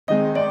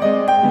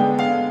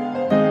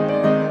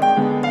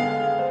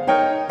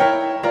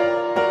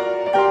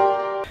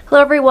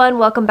Hello everyone,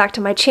 welcome back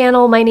to my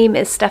channel. My name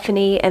is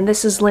Stephanie and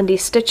this is Lindy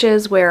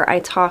Stitches, where I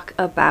talk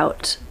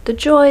about the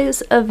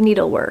joys of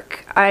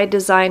needlework. I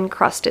design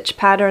cross-stitch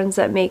patterns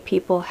that make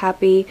people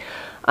happy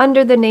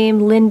under the name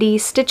Lindy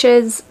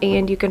Stitches,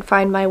 and you can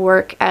find my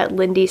work at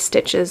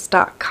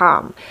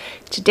lindystitches.com.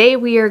 Today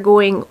we are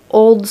going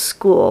old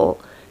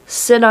school,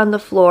 sit on the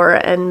floor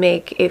and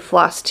make a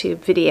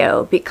Flosstube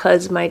video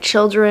because my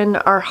children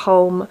are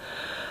home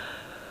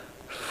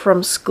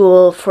from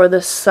school for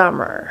the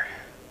summer.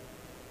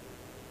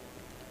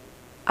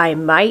 I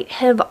might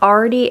have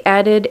already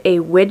added a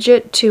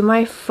widget to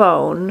my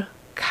phone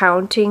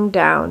counting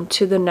down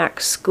to the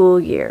next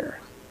school year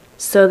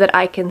so that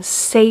I can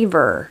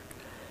savor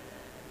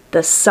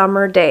the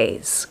summer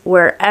days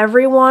where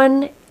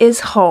everyone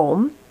is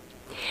home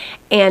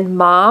and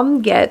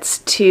mom gets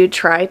to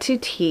try to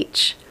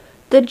teach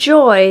the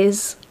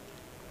joys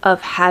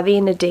of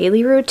having a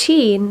daily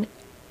routine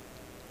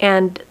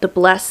and the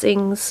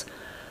blessings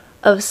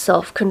of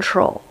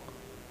self-control.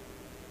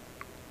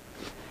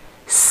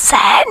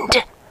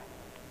 Send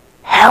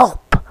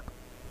help.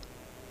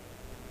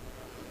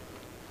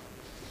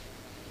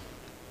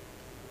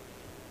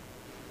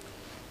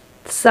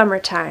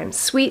 Summertime,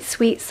 sweet,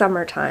 sweet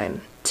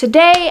summertime.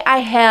 Today I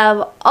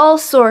have all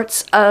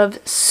sorts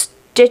of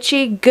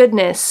stitchy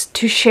goodness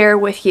to share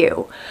with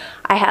you.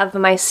 I have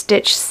my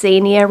Stitch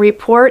Sania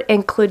report,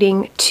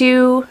 including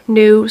 2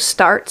 new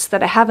starts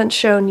that I haven't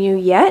shown you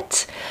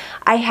yet.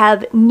 I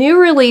have new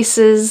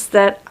releases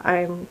that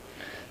I'm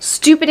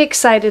stupid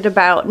excited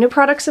about, new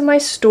products in my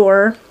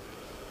store.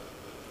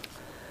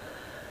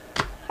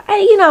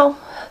 You know,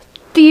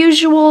 the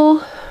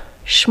usual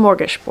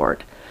smorgasbord.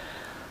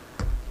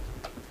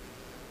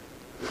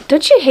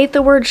 Don't you hate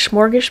the word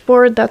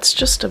smorgasbord? That's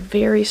just a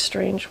very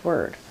strange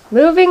word.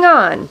 Moving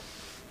on.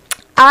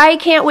 I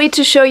can't wait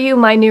to show you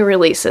my new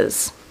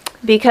releases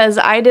because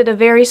I did a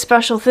very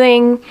special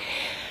thing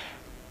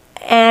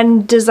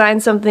and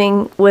designed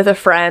something with a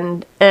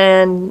friend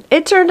and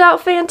it turned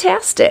out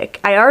fantastic.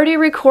 I already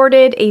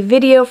recorded a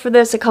video for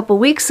this a couple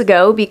weeks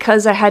ago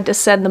because I had to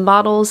send the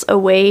models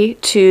away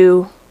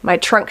to my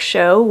trunk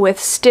show with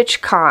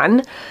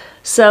StitchCon,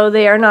 so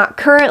they are not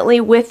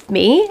currently with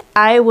me.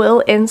 I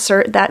will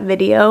insert that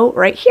video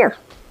right here.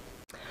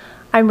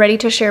 I'm ready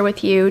to share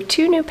with you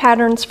 2 new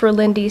patterns for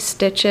Lindy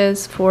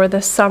Stitches for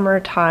the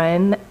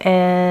summertime,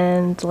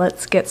 and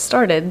let's get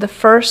started. The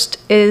first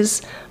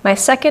is my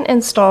second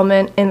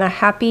installment in the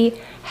Happy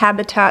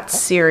Habitats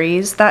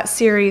series. That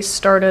series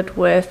started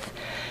with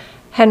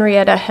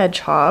Henrietta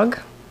Hedgehog.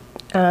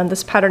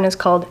 This pattern is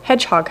called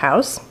Hedgehog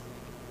House,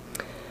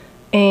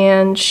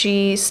 and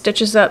she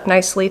stitches up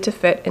nicely to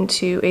fit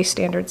into a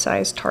standard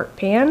size tart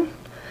pan.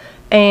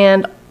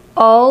 And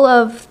all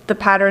of the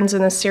patterns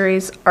in this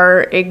series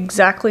are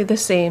exactly the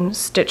same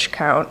stitch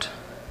count.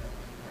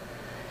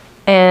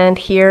 And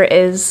here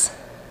is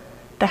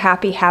the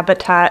Happy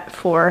Habitat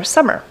for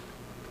summer.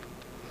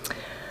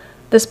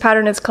 This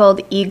pattern is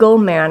called Eagle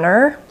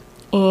Manor,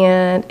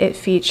 and it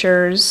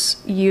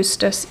features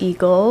Eustace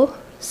Eagle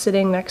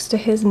sitting next to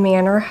his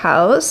manor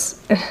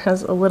house. It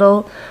has a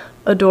little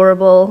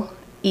adorable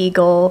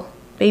eagle,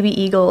 baby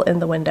eagle in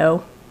the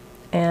window.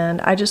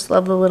 And I just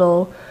love the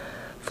little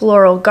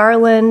floral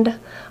garland.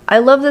 I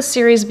love this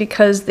series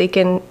because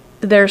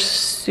they're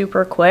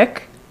super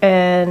quick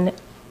and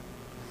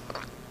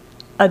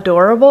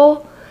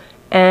adorable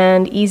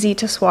and easy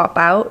to swap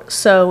out.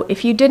 So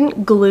if you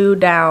didn't glue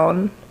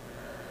down,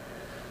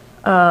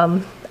 I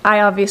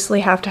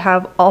obviously have to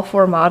have all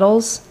 4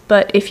 models,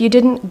 but if you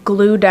didn't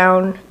glue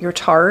down your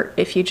tart,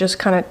 if you just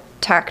kind of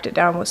tacked it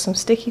down with some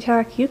sticky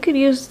tack, you could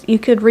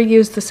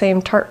reuse the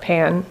same tart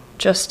pan,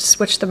 just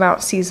switch them out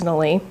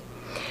seasonally.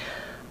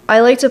 I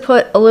like to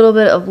put a little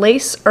bit of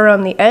lace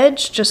around the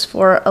edge just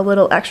for a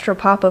little extra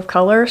pop of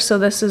color. So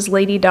this is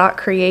Lady Dot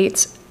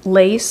Creates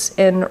lace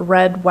in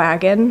Red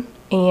Wagon,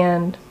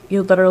 and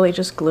you literally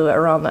just glue it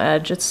around the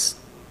edge. It's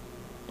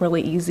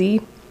really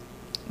easy,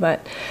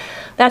 but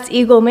that's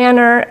Eagle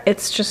Manor.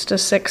 It's just a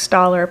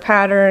 $6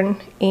 pattern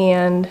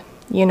and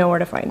you know where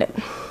to find it.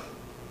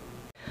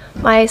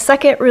 My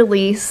second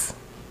release,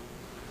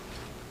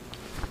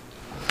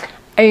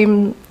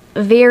 I'm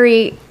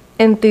very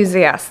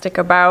enthusiastic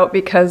about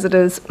because it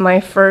is my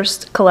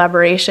first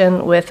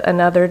collaboration with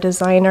another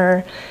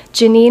designer.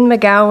 Jeannine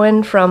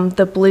McGowan from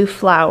The Blue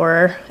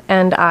Flower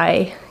and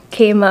I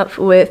came up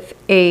with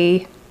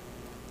a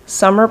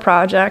summer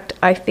project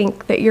I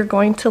think that you're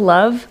going to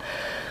love.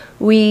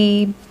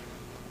 We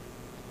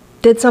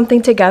did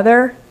something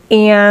together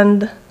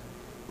and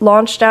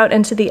launched out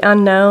into the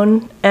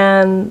unknown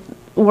and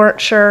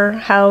weren't sure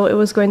how it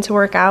was going to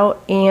work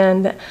out,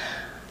 and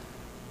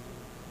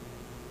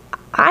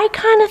I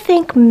kind of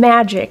think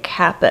magic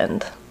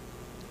happened.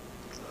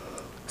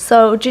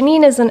 So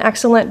Jeannine is an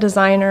excellent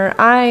designer.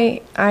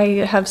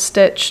 I've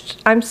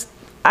stitched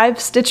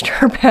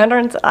her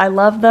patterns. I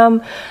love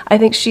them. I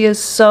think she is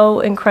so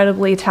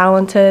incredibly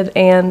talented,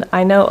 and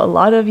I know a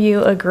lot of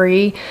you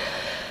agree.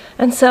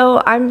 And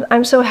so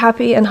I'm so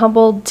happy and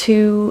humbled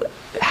to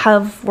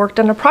have worked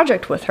on a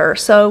project with her.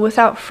 So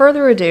without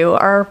further ado,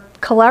 our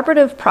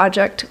collaborative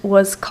project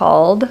was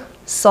called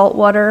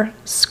Saltwater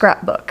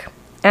Scrapbook,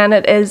 and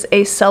it is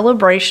a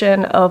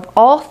celebration of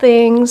all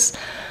things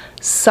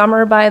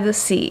summer by the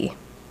sea.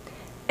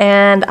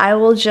 And I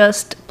will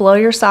just blow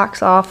your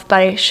socks off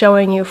by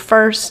showing you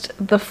first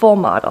the full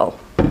model.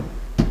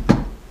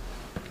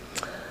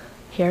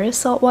 Here is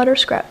Saltwater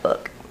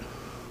Scrapbook.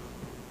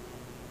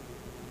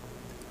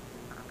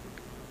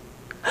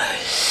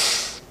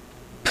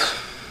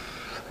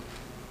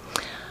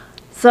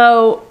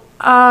 So,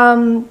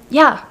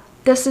 yeah,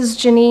 this is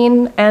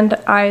Jeannine and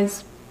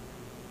I's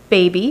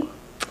baby.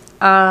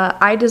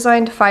 I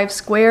designed 5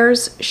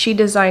 squares, she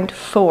designed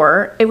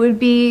 4. It would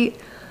be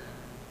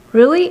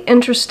really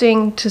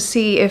interesting to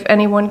see if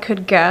anyone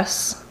could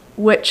guess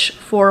which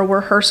 4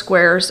 were her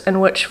squares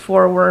and which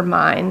 4 were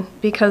mine,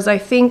 because I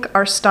think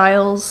our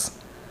styles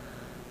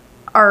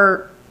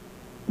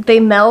they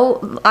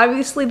meld,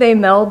 obviously they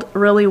meld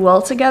really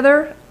well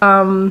together.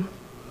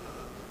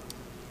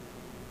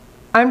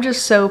 I'm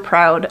just so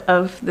proud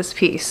of this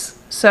piece.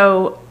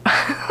 So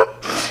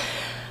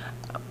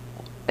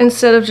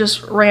instead of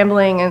just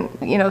rambling and,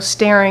 you know,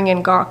 staring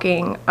and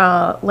gawking,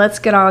 let's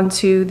get on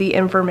to the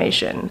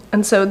information.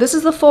 And so this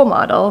is the full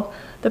model.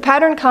 The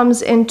pattern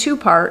comes in 2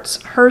 parts.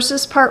 Hers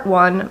is part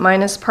 1,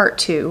 mine is part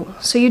 2.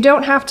 So you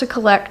don't have to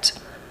collect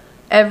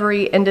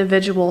every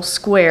individual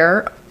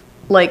square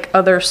like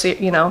other,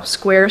 you know,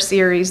 square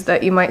series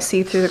that you might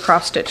see through the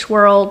cross-stitch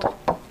world.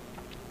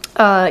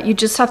 You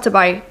just have to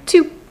buy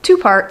two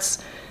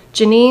parts,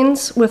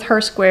 Jeannine's with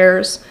her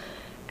squares,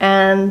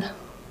 and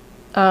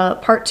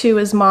part 2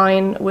 is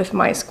mine with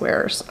my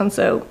squares. And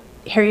so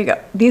here you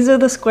go. These are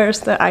the squares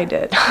that I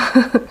did.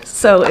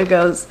 So it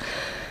goes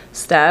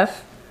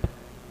Steph,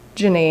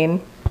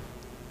 Jeannine,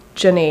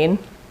 Jeannine,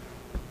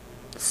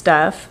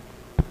 Steph,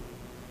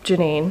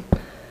 Jeannine,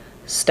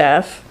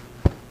 Steph,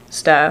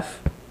 Steph,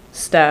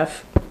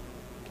 Steph,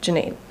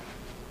 Jeannine.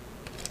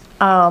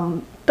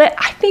 But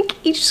I think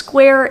each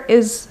square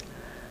is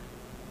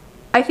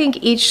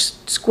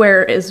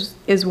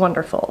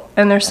wonderful,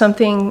 and there's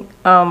something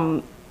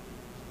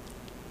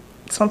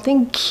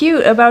something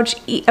cute about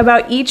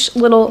each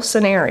little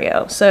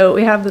scenario. So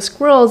we have the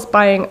squirrels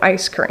buying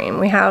ice cream,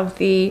 we have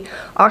the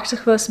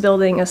octopus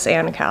building a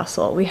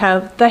sandcastle, we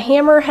have the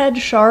hammerhead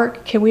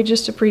shark. Can we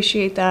just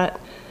appreciate that?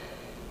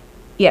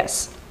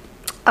 Yes.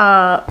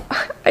 I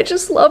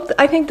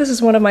think this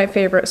is one of my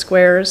favorite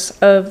squares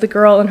of the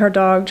girl and her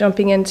dog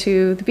jumping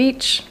into the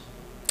beach.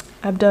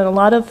 I've done a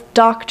lot of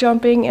dock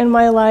jumping in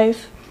my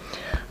life.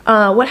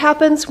 What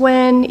happens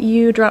when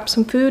you drop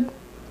some food?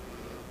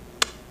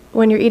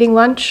 When you're eating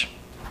lunch?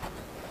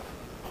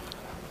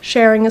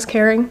 Sharing is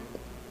caring.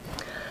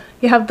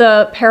 You have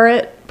the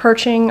parrot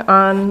perching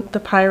on the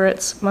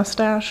pirate's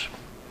mustache.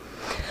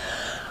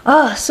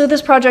 So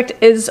this project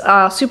is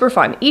super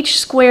fun. Each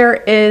square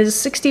is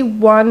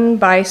 61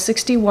 by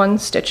 61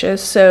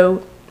 stitches,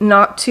 so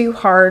not too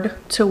hard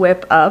to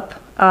whip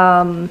up.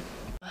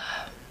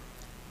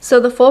 So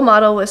the full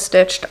model was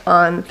stitched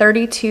on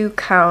 32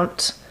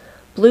 count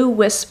Blue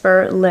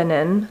Whisper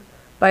linen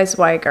by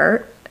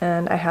Zweigart,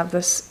 and I have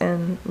this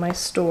in my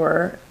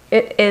store.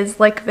 It is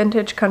like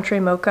vintage country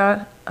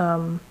mocha.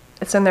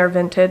 It's in their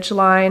vintage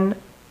line,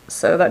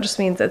 so that just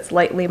means it's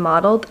lightly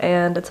modeled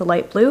and it's a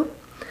light blue.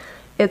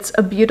 It's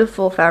a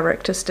beautiful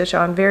fabric to stitch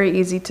on, very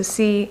easy to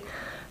see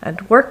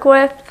and work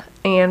with,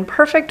 and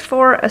perfect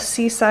for a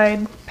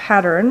seaside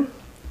pattern.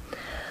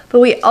 But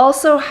we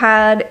also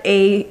had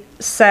a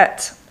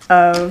set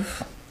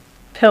of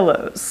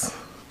pillows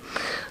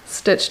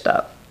stitched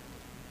up,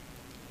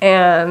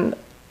 and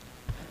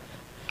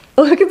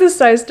look at the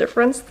size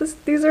difference.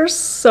 These are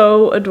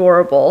so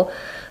adorable.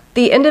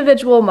 The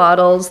individual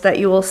models that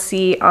you will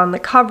see on the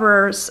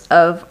covers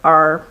of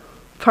our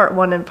part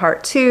 1 and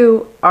part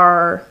 2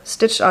 are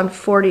stitched on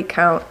 40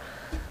 count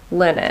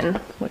linen,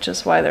 which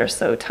is why they're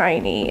so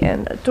tiny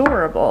and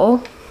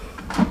adorable.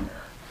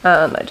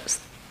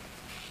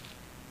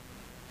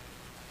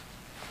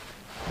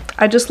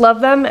 I just love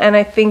them, and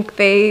I think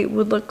they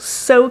would look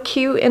so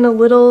cute in a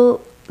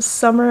little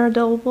summer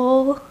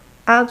double.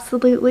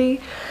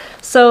 Absolutely.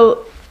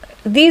 So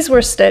these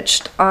were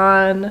stitched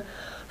on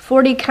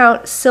 40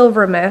 count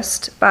Silver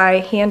Mist by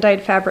Hand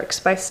Dyed Fabrics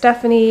by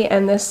Stephanie,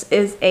 and this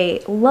is a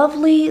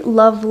lovely,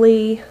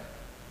 lovely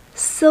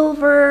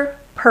silver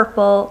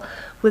purple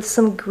with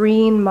some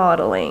green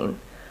modeling.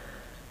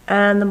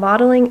 And the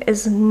modeling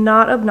is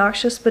not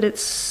obnoxious, but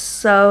it's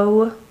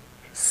so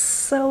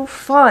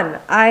fun.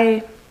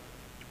 I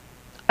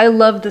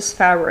love this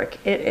fabric.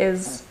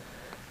 It's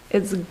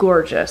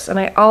gorgeous, and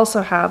I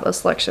also have a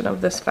selection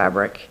of this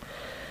fabric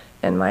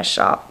in my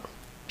shop.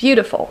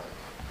 Beautiful.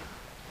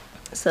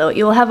 So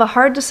you'll have a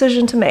hard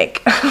decision to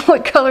make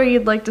what color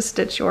you'd like to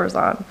stitch yours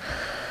on.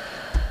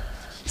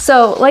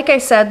 So like I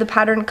said, the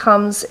pattern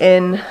comes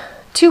in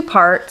 2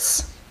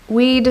 parts.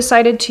 We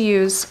decided to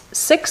use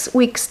 6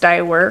 weeks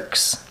dye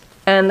works,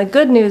 and the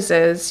good news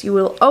is you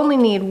will only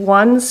need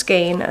 1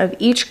 skein of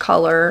each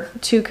color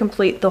to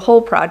complete the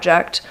whole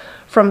project.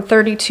 From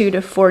 32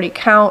 to 40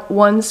 count,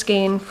 1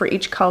 skein for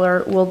each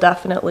color will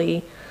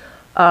definitely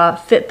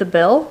fit the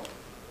bill.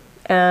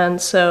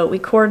 And so we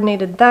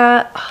coordinated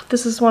that. Oh,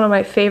 this is one of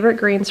my favorite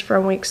greens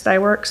from Weeks Dye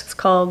Works. It's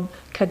called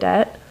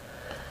Cadet.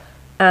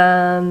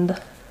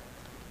 And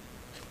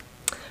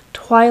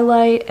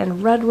Twilight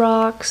and Red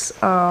Rocks,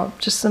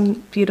 just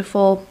some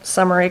beautiful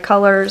summery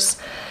colors.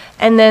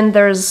 And then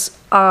there's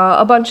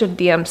a bunch of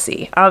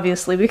DMC,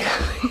 obviously, because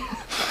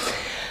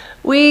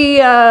we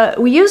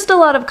used a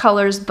lot of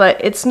colors, but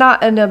it's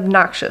not an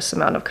obnoxious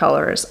amount of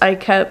colors. I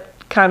kept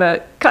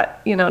trying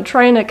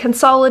to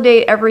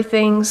consolidate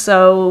everything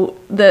so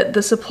that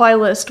the supply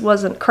list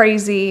wasn't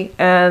crazy,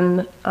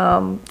 and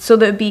so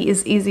that it'd be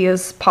as easy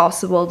as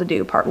possible to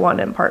do part 1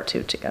 and part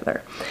 2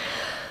 together.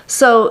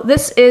 So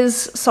this is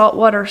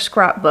Saltwater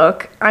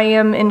Scrapbook. I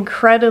am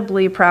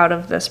incredibly proud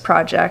of this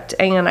project,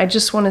 and I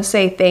just want to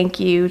say thank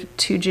you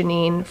to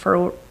Jeannine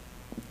for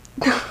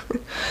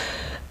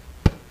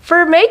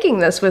for making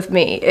this with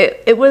me.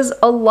 It was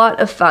a lot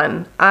of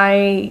fun.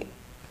 I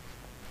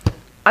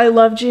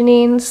love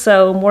Jeannine,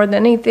 so more than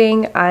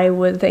anything, I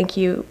would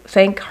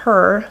thank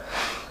her.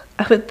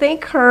 I would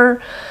thank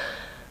her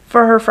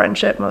for her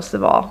friendship most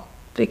of all,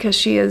 because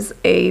she is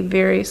a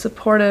very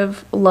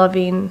supportive,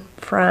 loving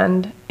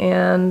friend,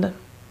 and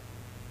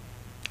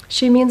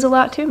she means a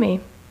lot to me.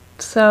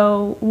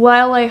 So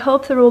while I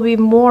hope there will be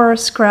more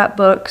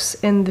scrapbooks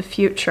in the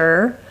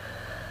future,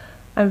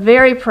 I'm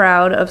very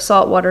proud of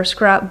Saltwater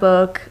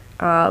Scrapbook,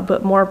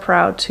 but more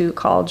proud to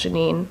call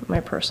Jeannine my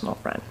personal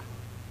friend.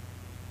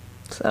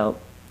 So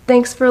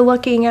thanks for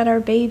looking at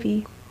our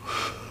baby.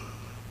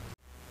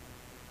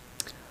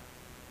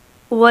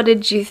 What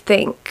did you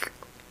think?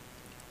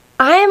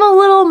 I'm a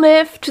little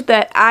miffed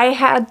that I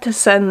had to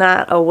send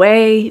that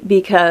away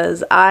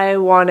because I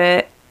want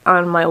it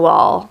on my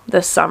wall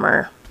this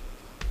summer.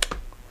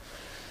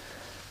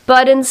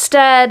 But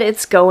instead,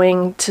 it's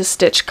going to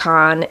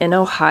StitchCon in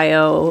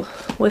Ohio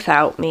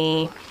without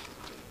me.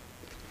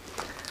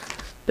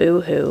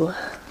 Boo-hoo.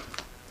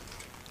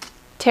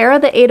 Tara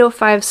the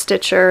 805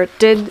 Stitcher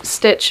did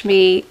stitch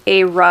me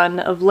a run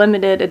of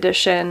limited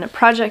edition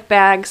project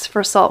bags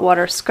for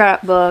Saltwater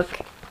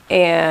Scrapbook,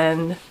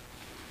 and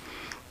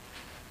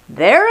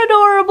they're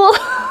adorable.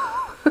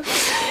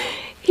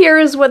 Here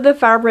is what the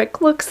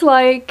fabric looks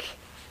like.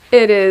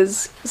 It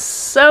is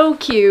so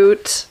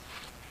cute.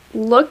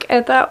 Look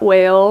at that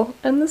whale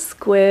and the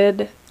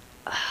squid.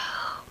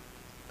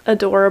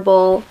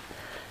 Adorable.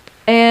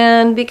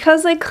 And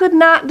because I could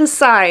not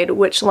decide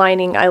which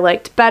lining I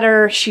liked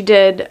better, she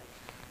did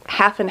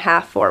half and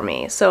half for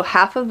me. So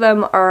half of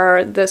them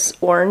are this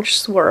orange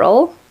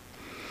swirl,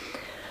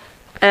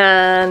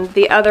 and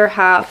the other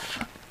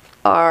half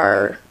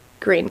are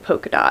green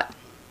polka dot.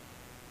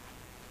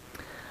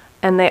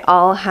 And they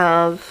all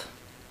have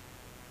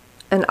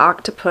an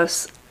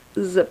octopus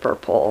zipper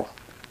pull.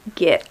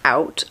 Get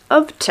out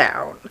of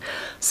town.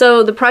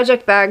 So the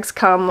project bags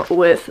come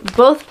with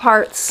both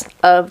parts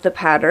of the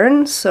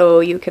pattern, so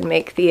you can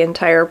make the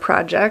entire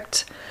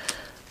project.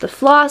 The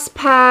floss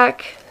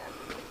pack,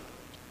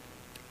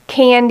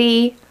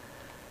 candy,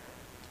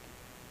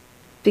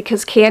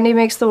 because candy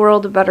makes the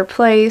world a better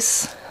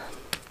place,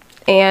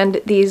 and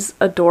these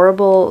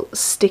adorable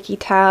sticky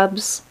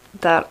tabs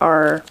that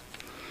are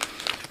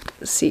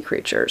sea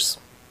creatures.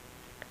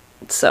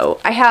 So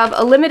I have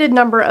a limited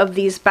number of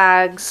these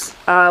bags.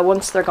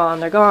 Once they're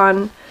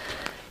gone,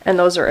 and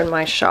those are in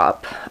my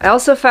shop. I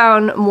also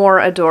found more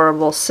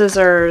adorable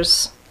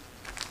scissors.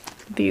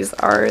 These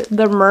are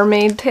the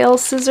Mermaid Tail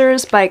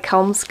scissors by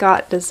Cummins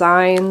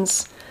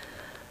Designs.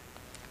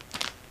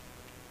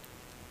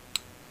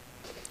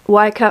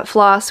 Why cut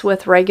floss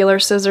with regular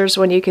scissors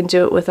when you can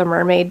do it with a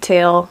mermaid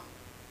tail?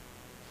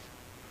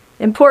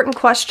 Important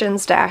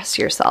questions to ask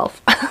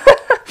yourself.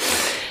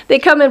 They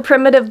come in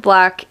primitive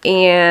black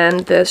and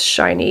this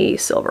shiny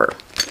silver.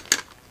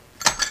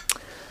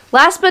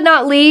 Last but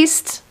not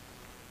least,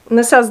 and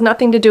this has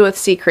nothing to do with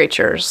sea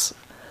creatures,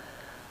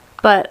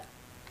 but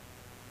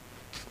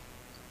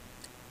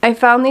I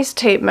found these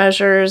tape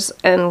measures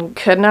and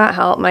could not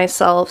help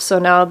myself, so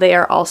now they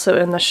are also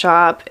in the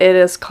shop. It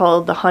is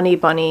called the Honey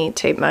Bunny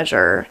tape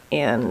measure,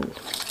 and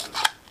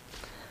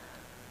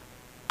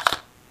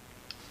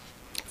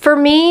for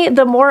me,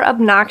 the more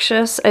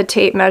obnoxious a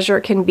tape measure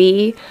can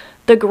be,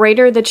 the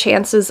greater the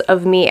chances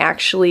of me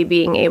actually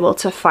being able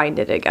to find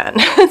it again.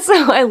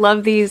 So I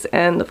love these,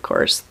 and of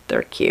course,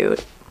 they're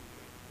cute.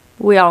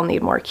 We all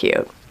need more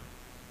cute.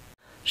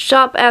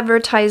 Shop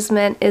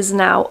advertisement is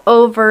now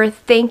over.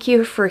 Thank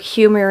you for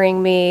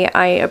humoring me.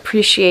 I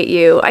appreciate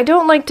you. I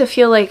don't like to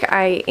feel like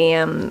I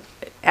am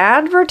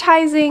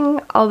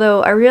advertising,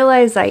 although I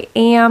realize I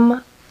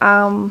am.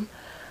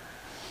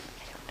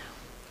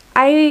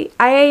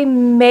 I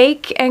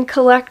make and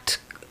collect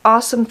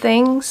awesome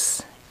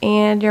things,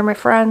 and you're my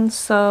friends,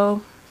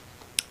 so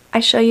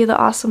I show you the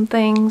awesome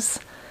things.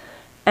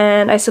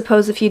 And I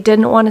suppose if you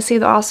didn't want to see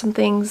the awesome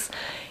things,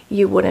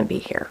 you wouldn't be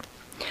here.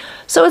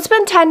 So it's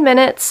been 10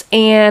 minutes,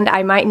 and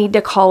I might need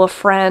to call a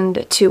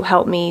friend to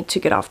help me to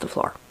get off the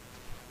floor.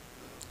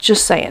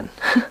 Just saying.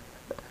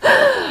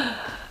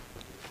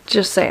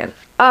 Just saying.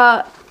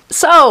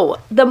 So,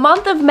 the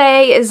month of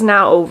May is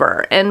now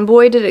over, and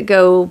boy did it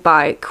go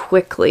by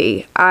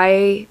quickly.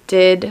 I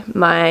did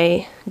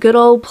my good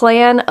old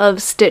plan of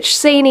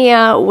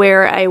Stitchsania,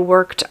 where I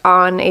worked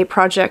on a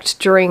project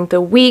during the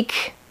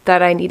week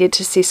that I needed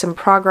to see some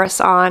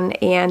progress on,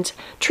 and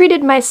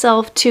treated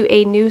myself to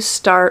a new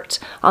start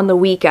on the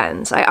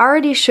weekends. I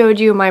already showed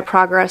you my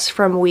progress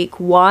from week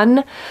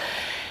 1,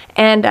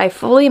 and I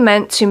fully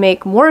meant to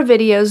make more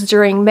videos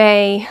during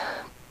May,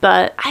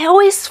 but I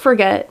always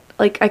forget.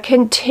 Like, I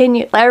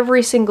continue,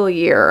 every single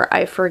year,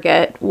 I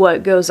forget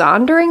what goes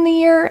on during the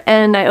year,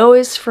 and I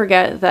always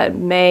forget that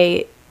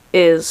May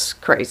is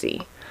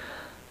crazy.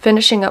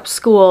 Finishing up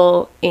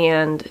school,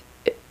 and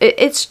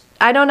it's,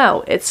 I don't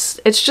know,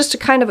 it's just a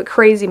kind of a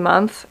crazy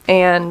month,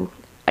 and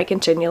I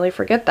continually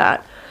forget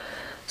that.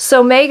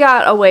 So May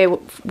got away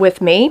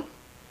with me,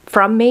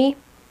 from me.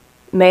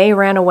 May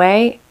ran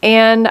away,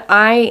 and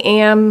I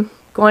am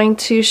going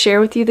to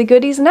share with you the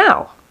goodies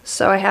now.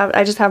 So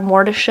I just have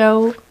more to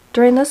show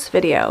during this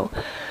video.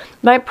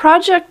 My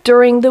project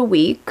during the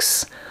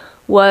weeks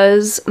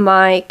was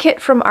my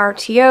kit from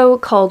RTO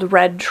called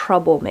Red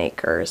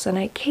Troublemakers, and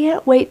I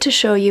can't wait to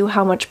show you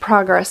how much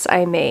progress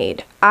I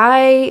made.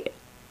 I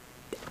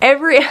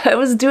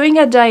was doing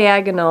a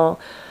diagonal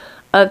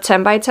of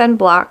 10 by 10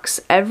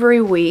 blocks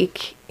every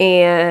week,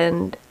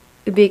 and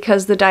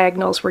because the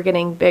diagonals were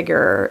getting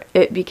bigger,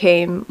 it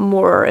became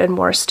more and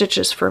more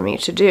stitches for me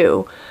to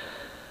do.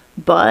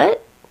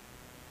 But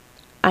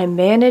I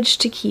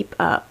managed to keep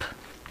up.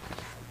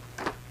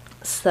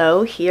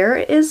 So here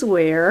is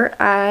where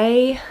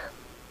I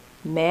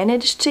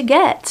managed to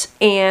get,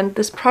 and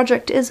this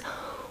project is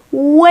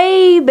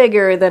way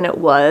bigger than it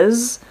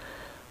was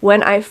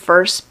when I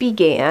first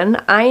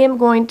began. I am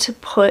going to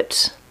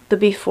put the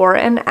before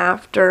and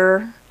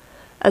after,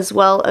 as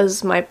well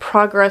as my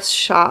progress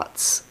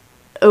shots,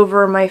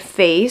 over my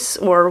face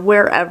or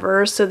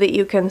wherever, so that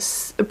you can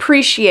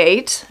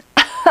appreciate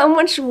how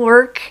much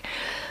work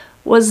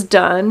was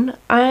done.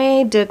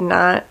 I did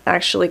not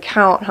actually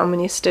count how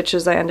many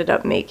stitches I ended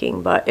up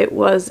making, but it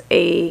was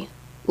a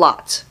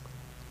lot.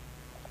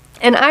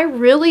 And I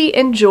really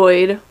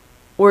enjoyed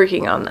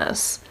working on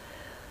this.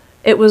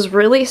 It was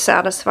really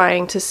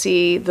satisfying to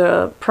see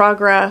the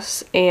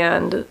progress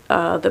and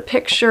the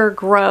picture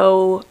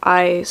grow.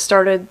 I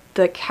started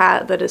the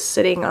cat that is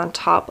sitting on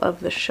top of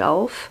the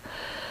shelf.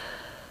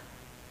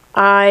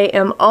 I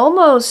am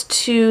almost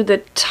to the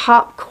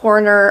top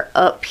corner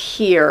up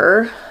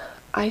here.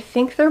 I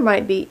think there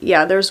might be,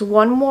 yeah, there's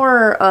one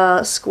more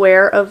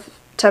square of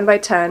 10 by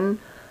 10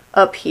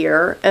 up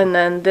here, and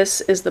then this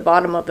is the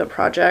bottom of the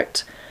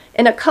project.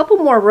 In a couple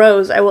more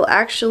rows, I will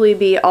actually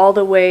be all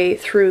the way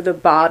through the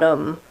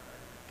bottom.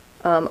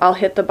 I'll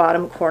hit the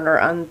bottom corner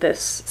on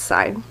this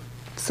side.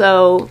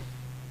 So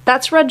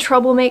that's Red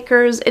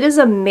Troublemakers. It is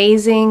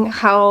amazing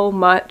how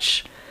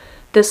much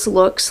this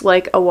looks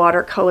like a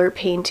watercolor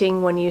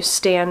painting when you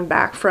stand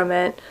back from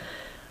it.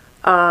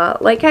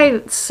 Like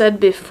I said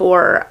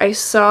before, I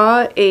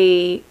saw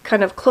a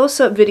kind of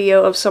close-up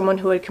video of someone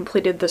who had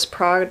completed this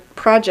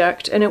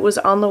project, and it was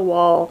on the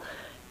wall,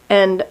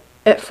 and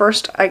at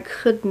first I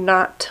could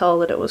not tell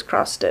that it was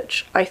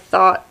cross-stitch. I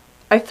thought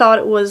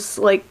it was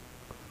like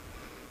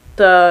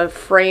the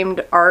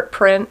framed art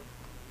print,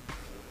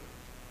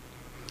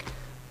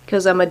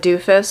 because I'm a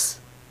doofus,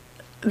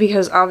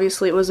 because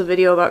obviously it was a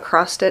video about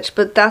cross-stitch,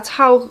 but that's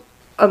how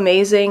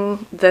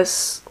amazing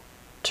this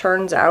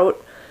turns out.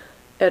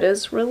 It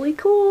is really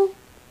cool.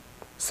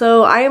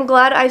 So I am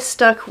glad I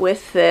stuck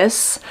with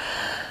this.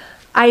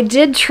 I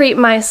did treat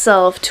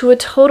myself to a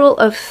total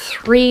of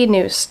 3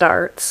 new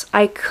starts.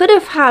 I could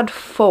have had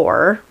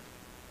 4,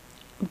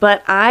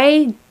 but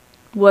I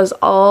was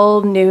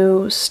all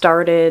new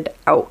started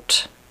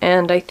out.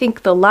 And I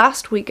think the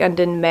last weekend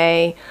in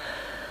May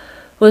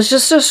was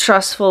just a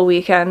stressful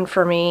weekend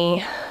for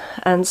me.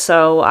 And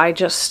so I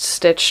just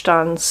stitched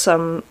on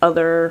some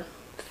other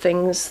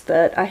things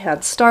that I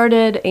had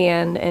started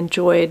and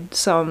enjoyed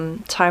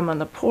some time on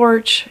the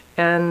porch,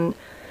 and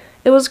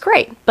it was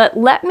great. But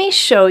let me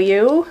show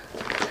you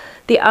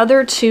the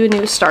other 2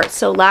 new starts.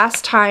 So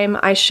last time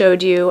I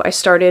showed you I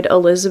started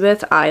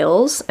Elizabeth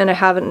Isles, and I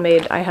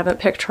haven't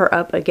picked her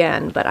up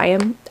again, but I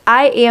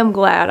am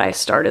glad I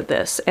started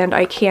this, and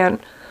I can't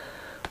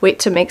wait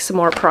to make some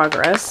more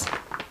progress.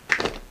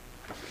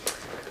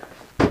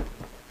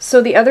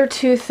 So the other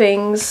 2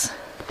 things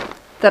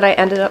that I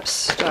ended up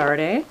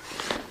starting.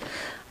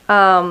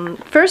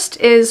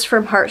 First is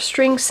from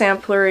Heartstring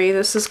Samplery.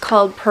 This is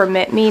called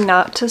Permit Me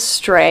Not to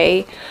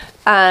Stray.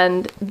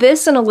 And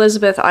this and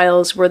Elizabeth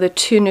Isles were the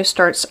 2 new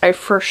starts I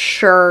for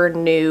sure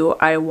knew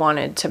I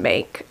wanted to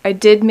make. I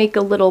did make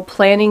a little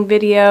planning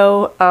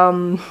video.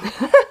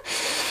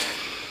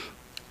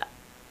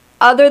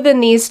 Other than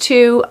these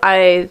 2,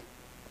 I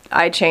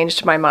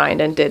changed my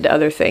mind and did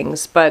other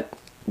things, but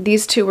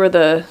these 2 were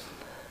the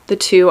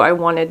 2 I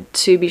wanted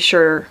to be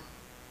sure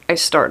I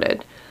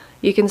started.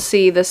 You can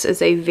see this is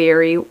a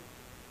very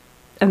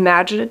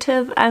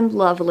imaginative and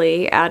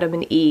lovely Adam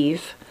and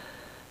Eve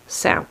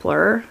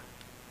sampler.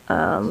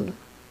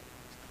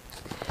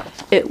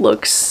 It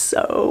looks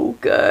so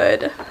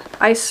good.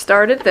 I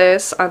started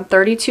this on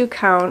 32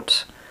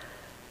 count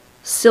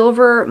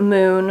Silver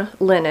Moon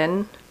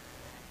linen,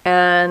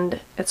 and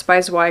it's by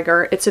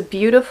Zweigart. It's a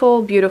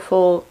beautiful,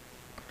 beautiful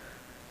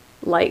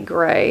light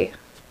gray.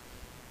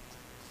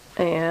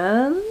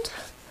 And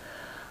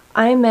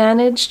I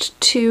managed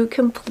to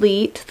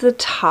complete the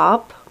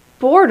top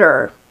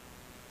border.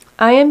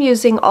 I am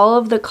using all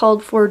of the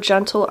called for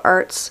Gentle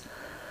Arts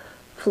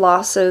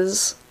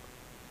flosses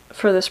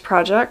for this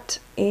project,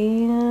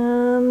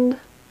 and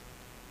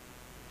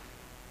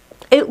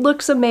it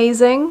looks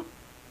amazing,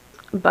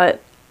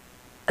 but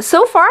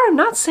so far I'm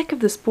not sick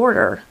of this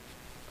border.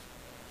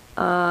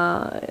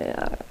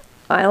 I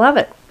love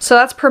it. So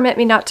that's Permit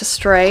Me Not to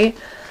Stray.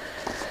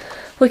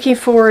 Looking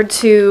forward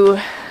to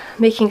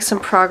making some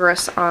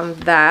progress on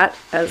that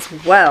as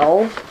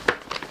well.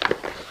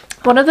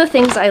 One of the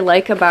things I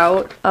like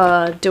about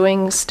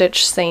doing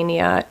Stitch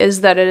Sania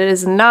is that it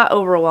is not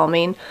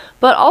overwhelming,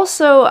 but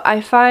also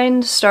I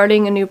find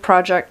starting a new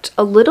project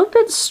a little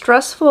bit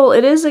stressful.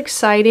 It is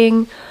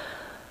exciting.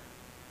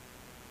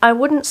 I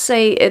wouldn't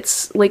say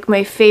it's like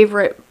my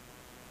favorite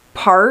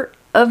part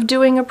of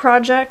doing a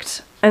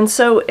project, and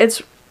so it's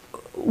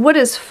what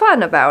is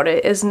fun about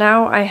it is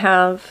now I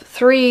have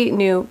 3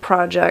 new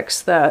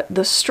projects that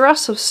the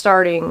stress of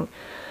starting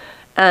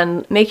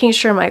and making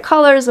sure my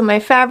colors and my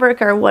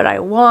fabric are what I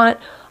want,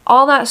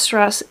 all that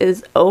stress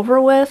is over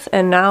with,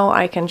 and now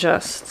I can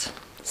just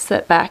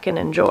sit back and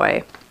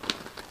enjoy.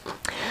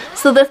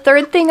 So the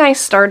third thing I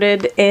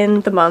started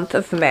in the month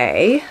of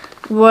May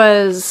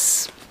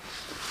was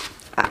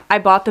I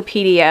bought the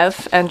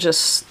PDF and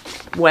just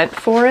went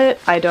for it.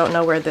 I don't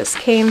know where this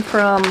came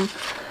from,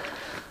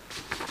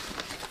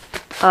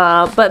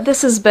 but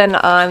this has been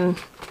on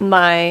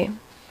my...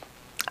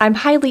 I'm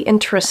highly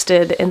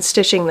interested in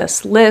stitching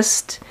this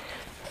list.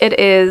 It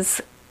is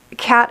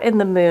Cat in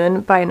the Moon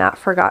by Not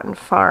Forgotten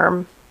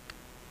Farm.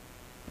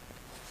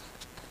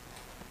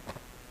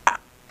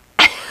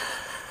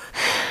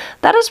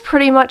 That is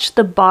pretty much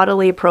the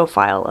bodily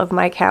profile of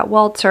my cat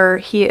Walter.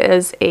 He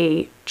is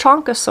a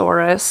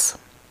Chonkosaurus,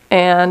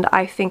 and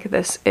I think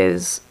this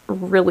is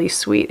really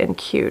sweet and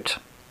cute.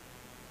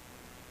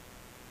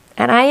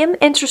 And I am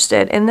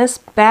interested in this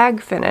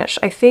bag finish.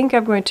 I think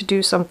I'm going to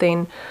do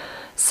something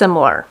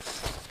similar.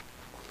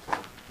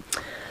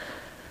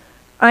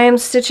 I am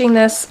stitching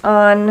this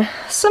on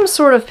some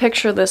sort of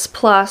Picture This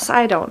Plus,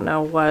 I don't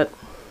know what,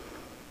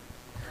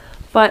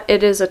 but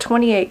it is a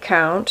 28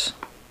 count,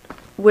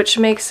 which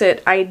makes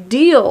it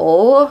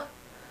ideal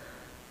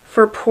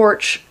for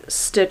porch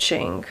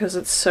stitching because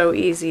it's so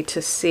easy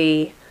to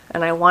see,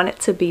 and I want it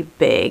to be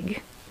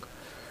big.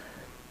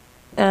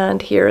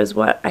 And here is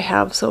what I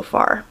have so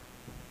far.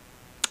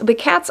 The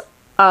cat's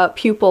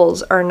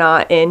pupils are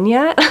not in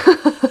yet.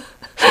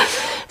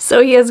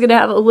 So he is going to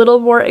have a little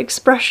more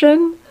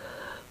expression,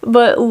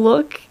 but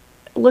look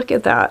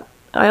at that.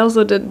 I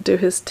also didn't do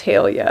his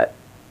tail yet,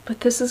 but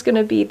this is going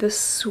to be the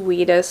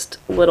sweetest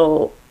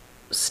little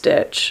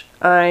stitch.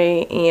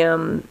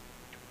 I'm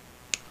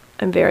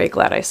very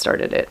glad I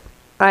started it.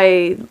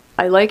 I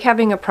like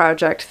having a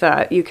project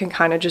that you can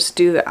kind of just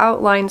do the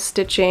outline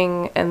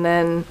stitching, and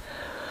then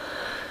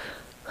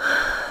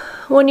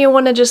when you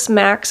want to just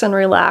max and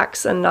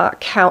relax and not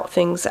count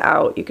things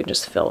out, you can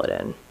just fill it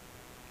in.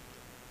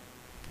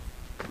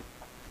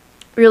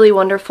 Really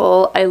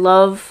wonderful. I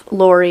love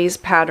Lori's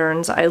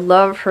patterns. I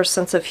love her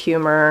sense of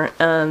humor,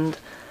 and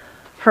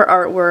her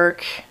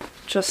artwork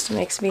just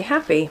makes me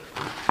happy.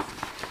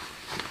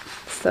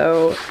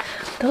 So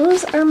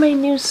those are my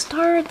new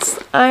starts.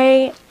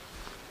 I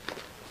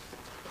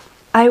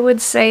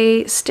would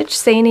say Stitch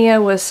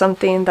Sania was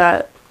something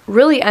that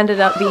really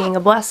ended up being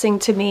a blessing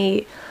to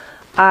me.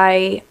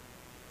 I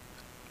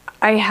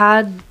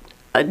had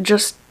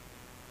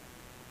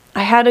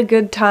a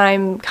good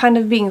time kind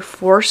of being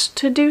forced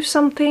to do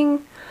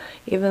something,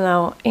 even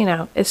though, you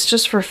know, it's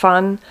just for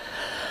fun.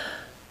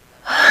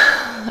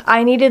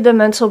 I needed the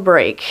mental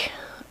break.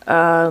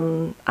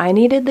 I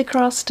needed the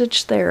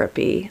cross-stitch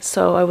therapy,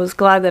 so I was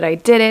glad that I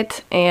did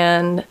it,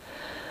 and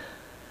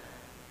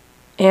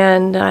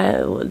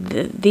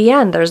the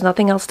end. There's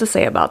nothing else to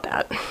say about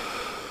that.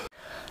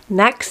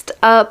 Next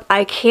up,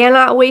 I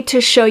cannot wait to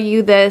show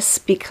you this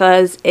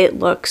because it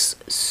looks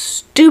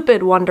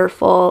stupid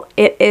wonderful.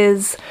 It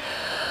is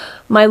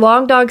my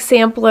Long Dog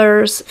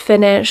Samplers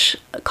finish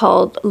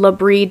called Le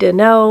Brie de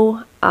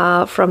No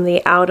from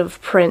the Out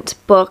of Print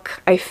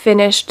book. I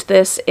finished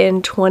this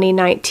in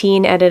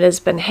 2019 and it has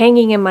been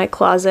hanging in my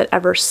closet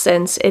ever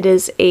since. It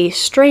is a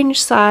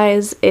strange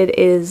size. It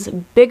is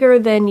bigger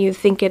than you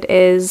think it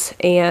is,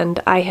 and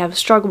I have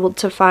struggled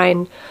to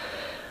find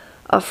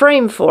a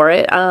frame for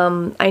it.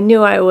 I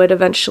knew I would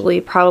eventually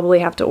probably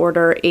have to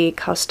order a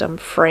custom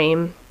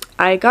frame.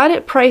 I got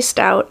it priced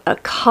out a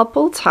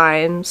couple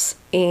times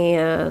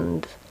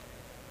and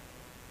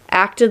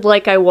acted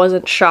like I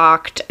wasn't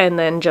shocked and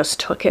then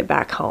just took it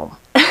back home.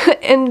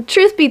 And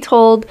truth be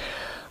told,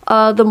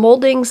 the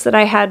moldings that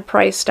I had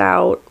priced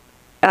out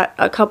at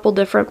a couple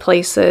different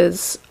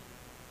places,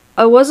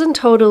 I wasn't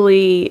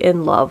totally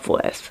in love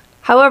with.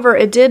 However,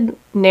 it did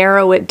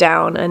narrow it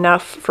down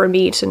enough for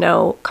me to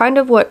know kind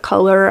of what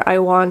color I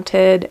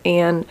wanted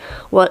and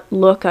what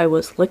look I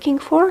was looking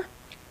for.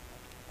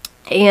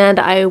 And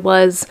I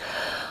was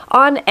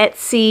on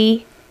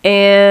Etsy,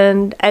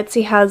 and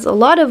Etsy has a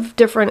lot of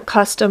different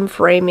custom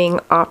framing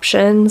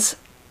options.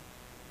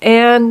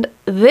 And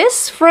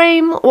this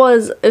frame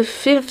was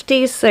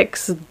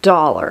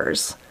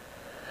 $56.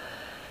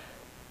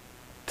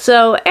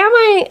 So am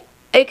I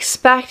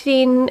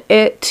expecting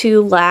it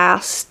to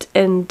last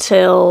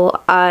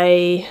until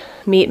I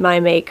meet my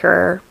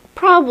maker?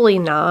 Probably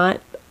not,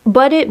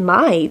 but it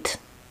might,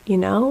 you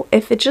know?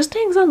 If it just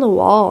hangs on the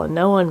wall and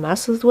no one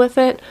messes with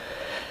it,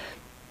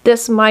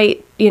 this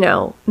might, you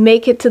know,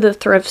 make it to the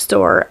thrift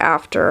store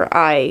after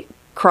I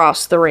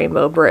cross the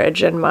Rainbow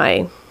Bridge and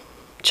my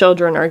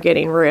children are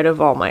getting rid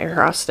of all my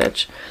cross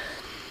stitch.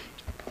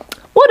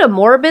 What a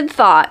morbid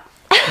thought.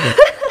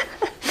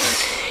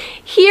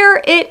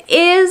 Here it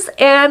is,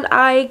 and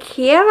I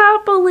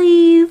cannot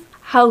believe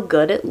how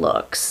good it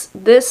looks.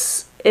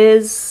 This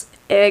is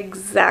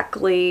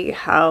exactly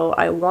how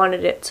I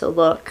wanted it to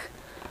look,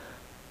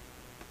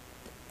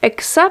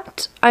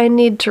 except I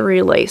need to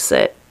relace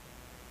it.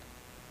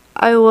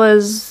 I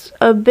was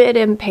a bit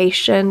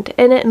impatient,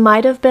 and it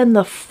might have been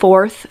the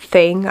fourth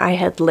thing I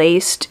had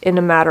laced in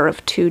a matter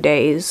of 2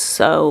 days,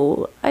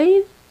 so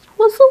I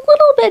was a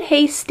little bit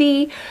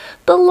hasty.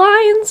 The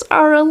lines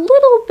are a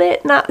little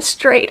bit not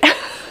straight.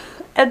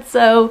 And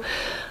so,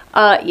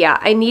 yeah,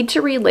 I need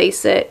to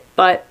relace it,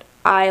 but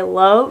I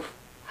love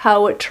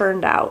how it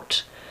turned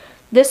out.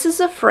 This is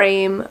a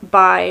frame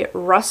by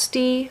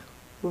Rusty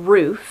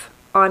Roof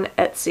on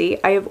Etsy.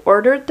 I have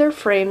ordered their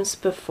frames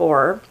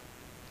before,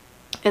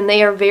 and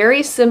they are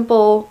very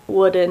simple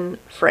wooden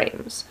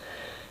frames.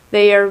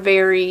 They are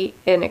very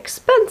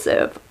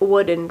inexpensive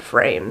wooden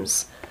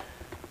frames.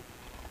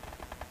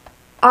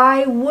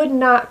 I would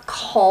not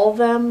call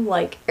them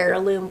like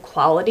heirloom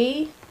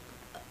quality,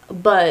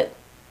 but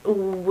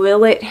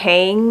will it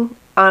hang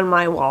on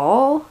my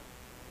wall?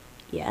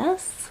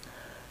 Yes.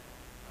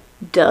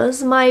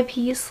 Does my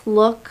piece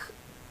look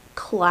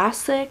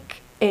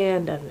classic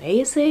and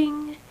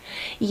amazing?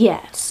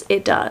 Yes,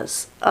 it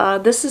does.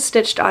 This is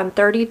stitched on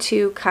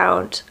 32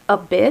 count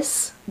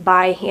Abyss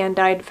by Hand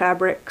Dyed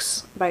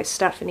Fabrics by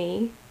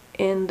Stephanie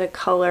in the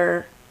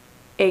color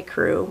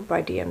Ecru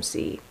by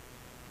DMC.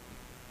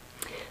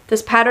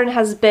 This pattern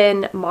has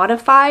been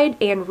modified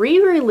and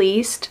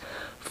re-released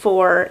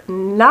for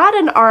not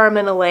an arm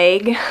and a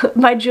leg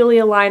by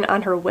Julia Line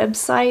on her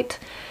website.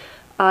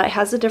 It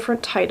has a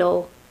different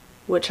title,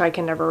 which I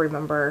can never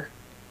remember.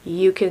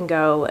 You can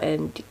go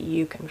and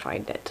you can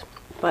find it.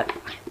 But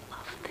I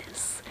love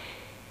this.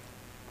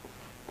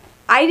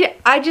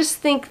 I just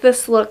think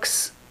this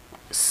looks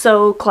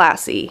so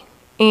classy.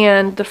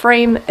 And the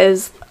frame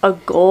is a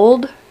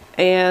gold,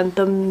 and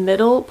the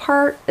middle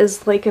part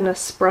is like an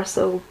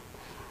espresso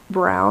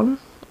brown,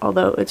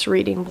 although it's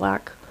reading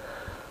black.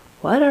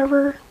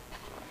 Whatever.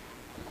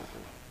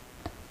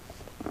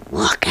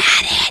 Look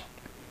at it.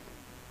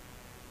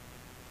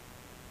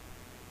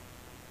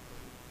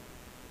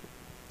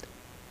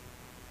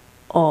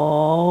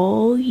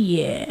 Oh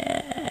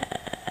yeah.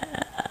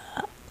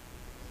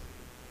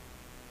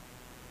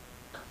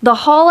 The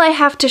haul I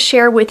have to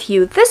share with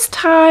you this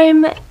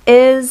time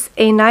is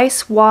a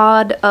nice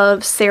wad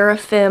of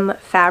Seraphim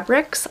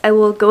fabrics. I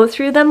will go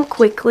through them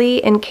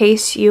quickly in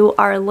case you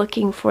are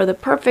looking for the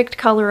perfect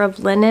color of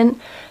linen.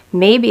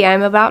 Maybe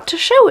I'm about to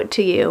show it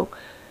to you.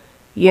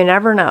 You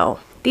never know.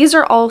 These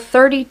are all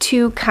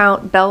 32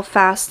 count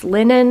Belfast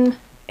linen,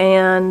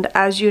 and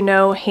as you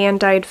know,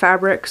 hand-dyed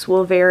fabrics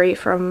will vary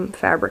from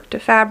fabric to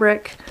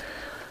fabric,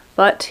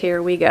 but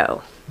here we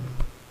go.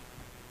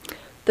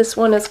 This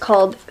one is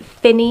called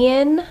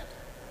Finian,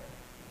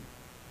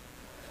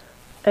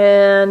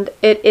 and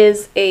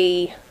it's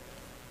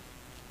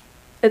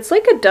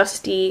like a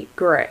dusty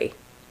gray.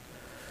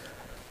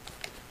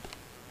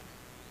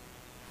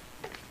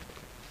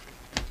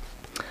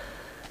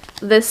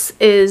 This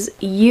is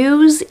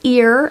ewe's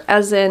ear,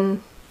 as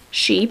in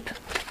sheep,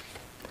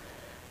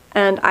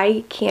 and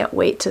I can't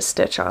wait to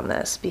stitch on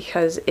this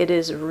because it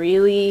is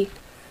really,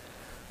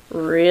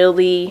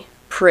 really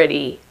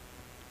pretty.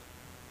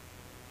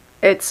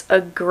 It's a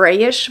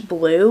grayish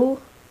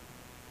blue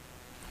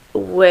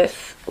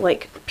with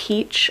like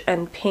peach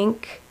and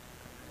pink.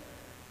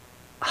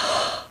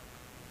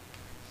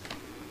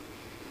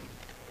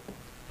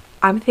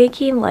 I'm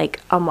thinking like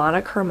a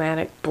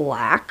monochromatic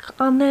black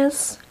on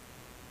this.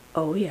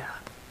 Oh yeah.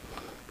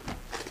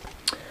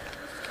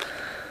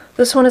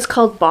 This one is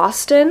called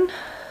Boston.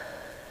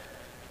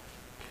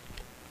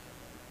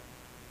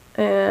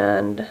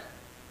 And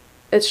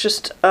it's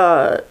just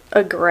a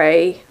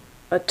gray,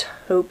 a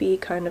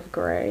taupey kind of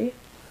gray,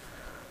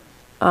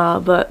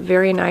 but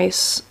very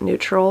nice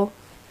neutral.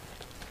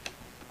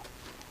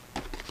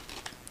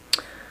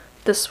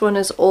 This one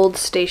is Old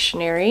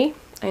Stationery.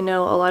 I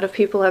know a lot of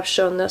people have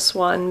shown this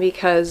one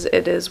because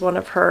it is one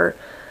of her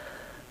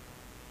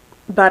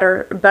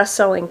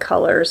best-selling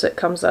colors. It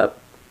comes up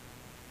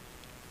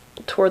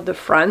toward the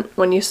front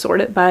when you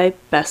sort it by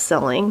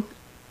best-selling.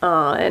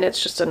 and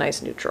it's just a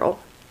nice neutral.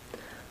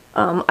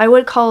 I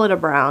would call it a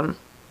brown.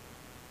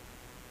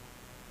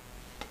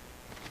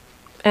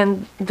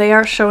 And they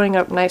are showing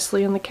up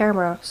nicely in the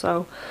camera,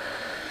 so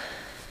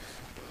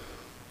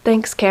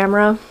thanks,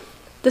 camera.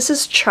 This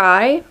is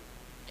Chai,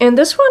 and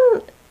this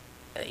one,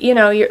 you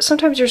know,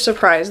 sometimes you're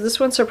surprised. This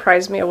one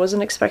surprised me. I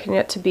wasn't expecting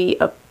it to be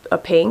a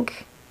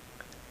pink,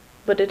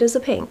 but it is a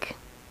pink.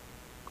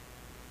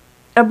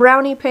 A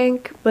brownie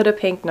pink, but a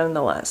pink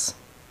nonetheless.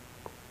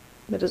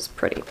 It is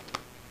pretty.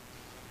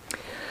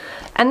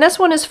 And this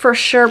one is for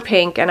sure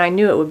pink, and I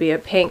knew it would be a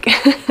pink.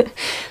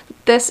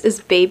 This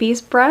is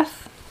Baby's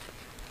Breath,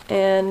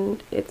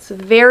 and it's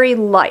very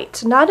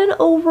light, not an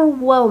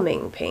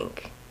overwhelming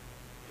pink.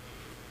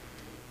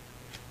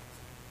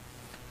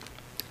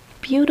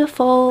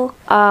 Beautiful.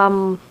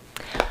 I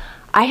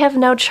have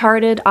now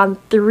charted on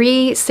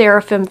 3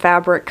 Seraphim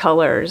fabric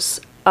colors.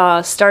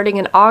 Starting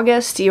in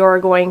August, you are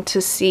going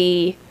to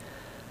see,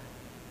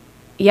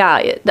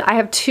 yeah, I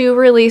have 2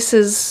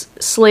 releases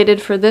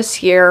slated for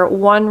this year,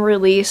 1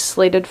 release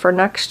slated for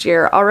next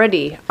year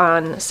already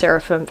on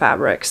Seraphim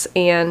fabrics,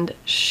 and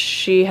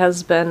she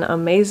has been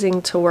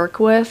amazing to work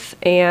with,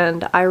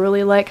 and I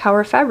really like how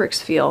her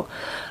fabrics feel.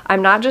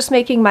 I'm not just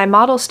making my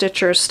model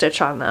stitchers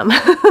stitch on them.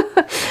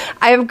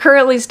 I am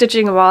currently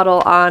stitching a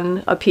model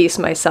on a piece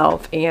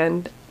myself,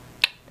 and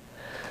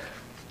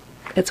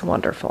it's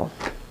wonderful.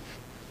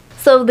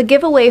 So the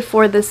giveaway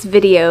for this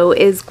video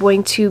is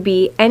going to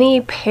be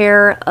any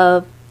pair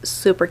of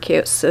super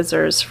cute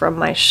scissors from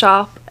my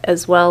shop,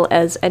 as well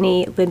as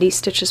any Lindy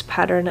Stitches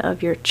pattern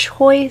of your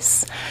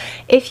choice.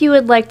 If you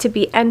would like to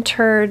be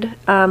entered,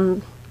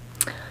 the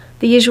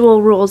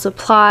usual rules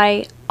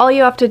apply. All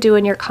you have to do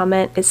in your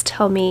comment is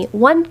tell me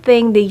one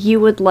thing that you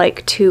would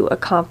like to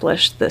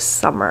accomplish this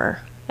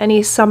summer.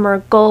 Any summer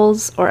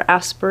goals or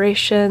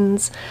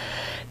aspirations,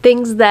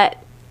 things that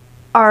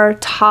are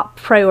top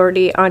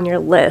priority on your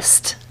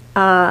list.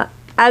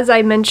 As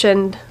I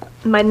mentioned,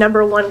 my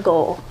 #1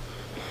 goal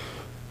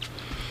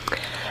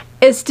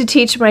is to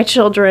teach my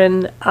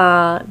children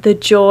the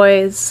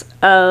joys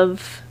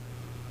of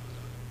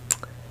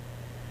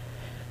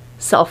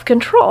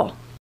self-control.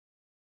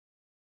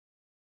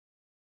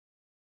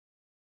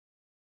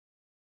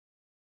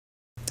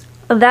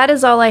 That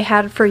is all I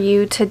had for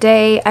you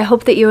today. I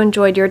hope that you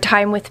enjoyed your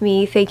time with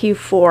me. Thank you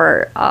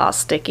for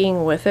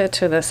sticking with it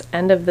to this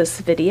end of this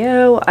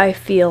video. I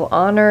feel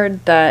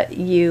honored that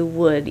you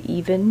would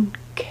even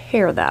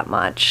care that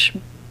much.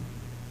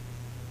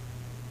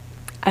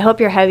 I hope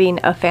you're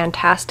having a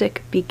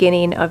fantastic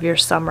beginning of your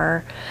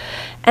summer,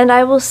 and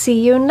I will see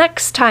you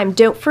next time.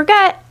 Don't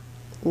forget,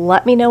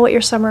 let me know what your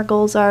summer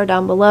goals are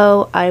down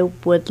below. I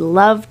would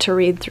love to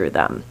read through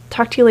them.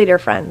 Talk to you later,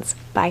 friends.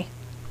 Bye.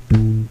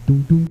 Boom,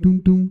 boom, boom.